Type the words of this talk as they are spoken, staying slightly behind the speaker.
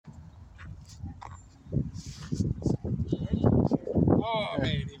Oh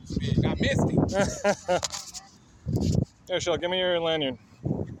man, he was big. I missed him. Here, Shell, give me your lanyard.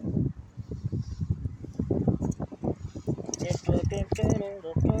 I'm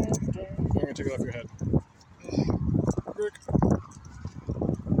gonna take it off your head. Quick.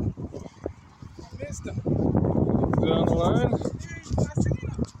 I missed him. Is it on the line? Yeah, I seen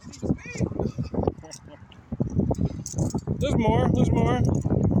him. And he was big. There's more. There's more. And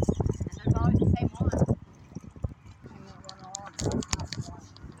there's always the same one.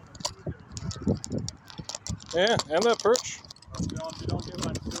 Yeah, and that perch. If you don't get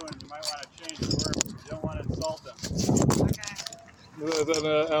one soon, you might want to change the word. You don't want to insult them. Okay. Is that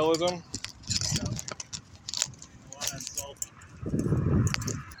an Alism? You don't want to insult them.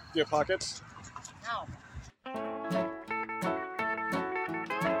 Do you have pockets? No.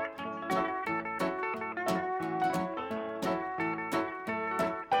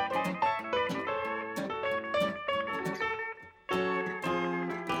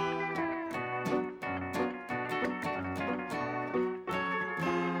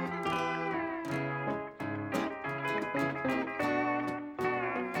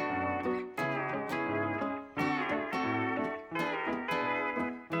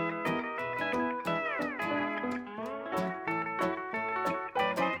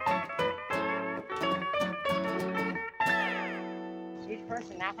 Each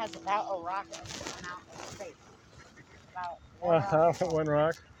person now has about a rock amount of space. About One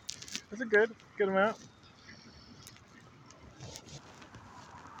rock. That's a good amount.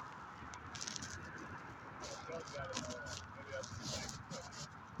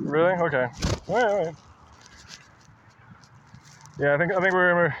 Really? Okay. All right. Yeah, I think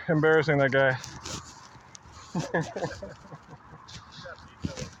we're embarrassing that guy.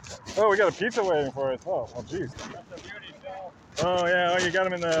 Oh, we got a pizza waiting for us. Oh, jeez. That's a beauty, Phil. Oh yeah. Oh, you got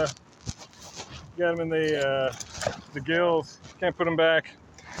him in the gills. Can't put him back.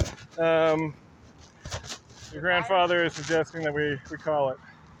 Your grandfather is suggesting that we call it.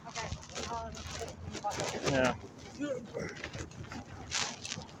 Okay. Yeah.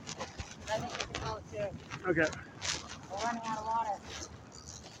 I think we can call it too. Okay. We're running out of water.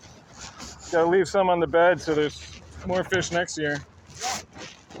 Got to leave some on the bed so there's more fish next year.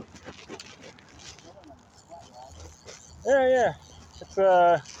 Yeah. It's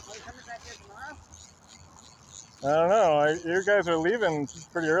Are you coming back here tomorrow? I don't know. You guys are leaving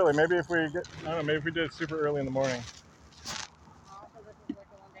pretty early. Maybe if we maybe if we did it super early in the morning. Oh, so this is like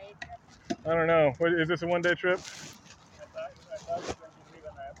a one-day trip? I don't know. What, is this a one-day trip? I thought you were going to be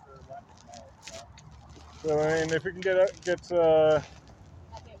leaving after lunch tomorrow. So I mean, if we can get Okay.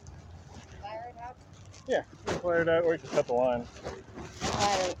 Fire it out? yeah, fire it out, or you can cut the line.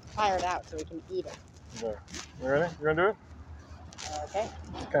 Fire it out so we can eat it. There. You ready? You gonna do it? Okay.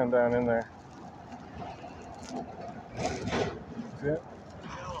 It's kind of down in there. See it?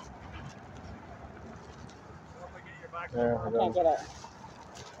 Yeah, I we're can't done. get it.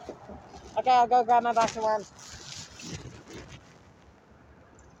 Okay, I'll go grab my box of worms.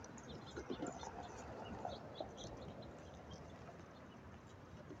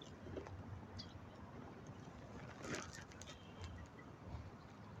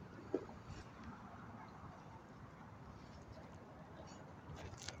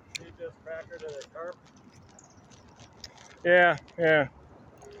 Feed this cracker to the carp. Yeah.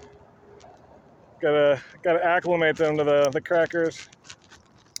 Gotta acclimate them to the crackers.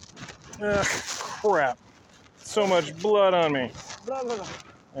 Ugh, crap. So much blood on me. Blah, blah, blah.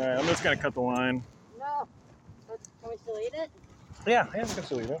 All right, I'm just gonna cut the line. No. Can we still eat it? Yeah, we can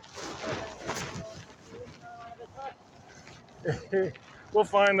still eat it. We'll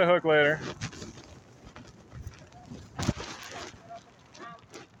find the hook later.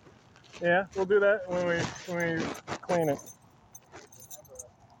 Yeah, we'll do that when we clean it.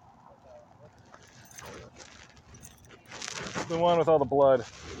 The one with all the blood.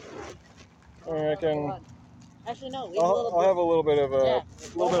 I can. Actually, no. Leave a little I'll have a little bit of Yeah.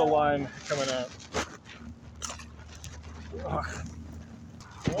 line coming out.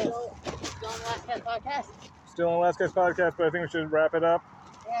 Still on Last Cast Podcast. Still on Last Guy's podcast, but I think we should wrap it up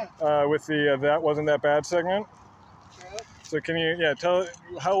Yeah. with the that wasn't that bad segment. True. So can you tell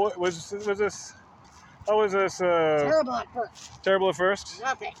how was this? How was this? Terrible at first. Terrible at first.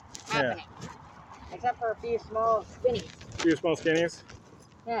 Nothing happening. Except for a few small spinnies. Few small skinnies.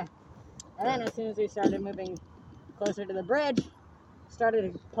 Yeah. And then as soon as we started moving closer to the bridge,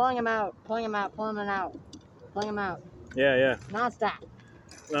 started pulling them out. Yeah. Non-stop.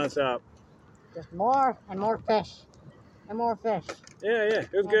 Non-stop. Just more and more fish. And more fish. Yeah.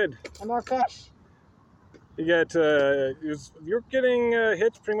 It was good. And more fish. You get you're getting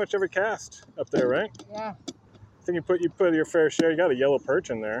hits pretty much every cast up there, right? Yeah. I think you put your fair share. You got a yellow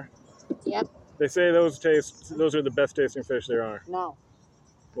perch in there. Yep. They say those are the best tasting fish there are. No.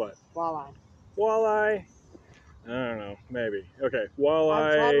 What? Walleye. Walleye? I don't know. Maybe. Okay. I've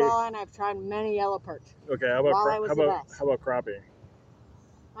Walleye. tried walleye and I've tried many yellow perch. Okay. How about Walleye was the best. how about crappie?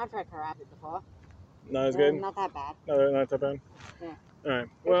 I've tried crappie before. Not as They're good. Not that bad. No, not that bad. Yeah. All right.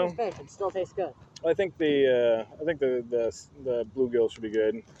 Fish Well, is fish. It still tastes good. I think the bluegill should be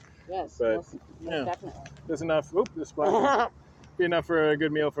good. Yes. But, Most yeah. definitely. There's enough. Oop, this spot. Be enough for a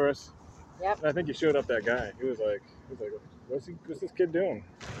good meal for us. Yep. And I think you showed up that guy. He was like, what's this kid doing?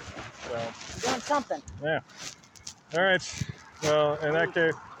 So Doing something. yeah. All right. Well, in that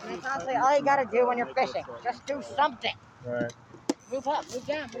case. And that's honestly all you gotta do when you're fishing. Just do something. All right. Move up, move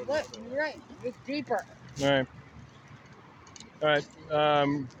down, move left, move right, move deeper. All right. All right.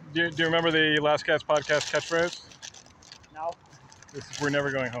 Do you remember the Last Cast podcast catchphrase? No. We're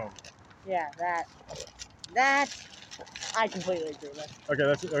never going home. Yeah, that. I completely agree with. Okay,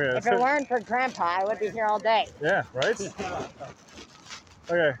 that's okay. If it weren't for Grandpa, I would be here all day. Yeah, right?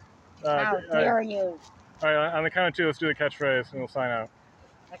 Okay. How all dare right. you? All right, on the count of two, let's do the catchphrase and we'll sign out.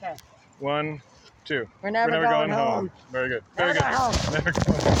 Okay. 1, 2. We're never going going home. Very good. Very Never good. going home. Never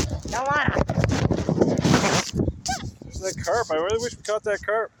going home. Don't wanna. That carp. I really wish we caught that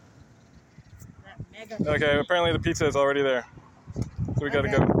carp. That mega. Okay, apparently the pizza is already there. So we gotta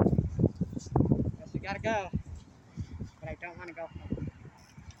Okay. go. Guess we gotta go. But I don't wanna go home.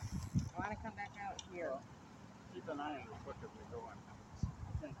 I wanna come back out here. Keep an eye on the foot as we go on.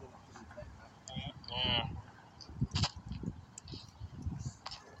 Can't get it to be tight.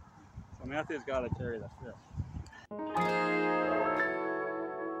 So Matthew's got to carry the fish.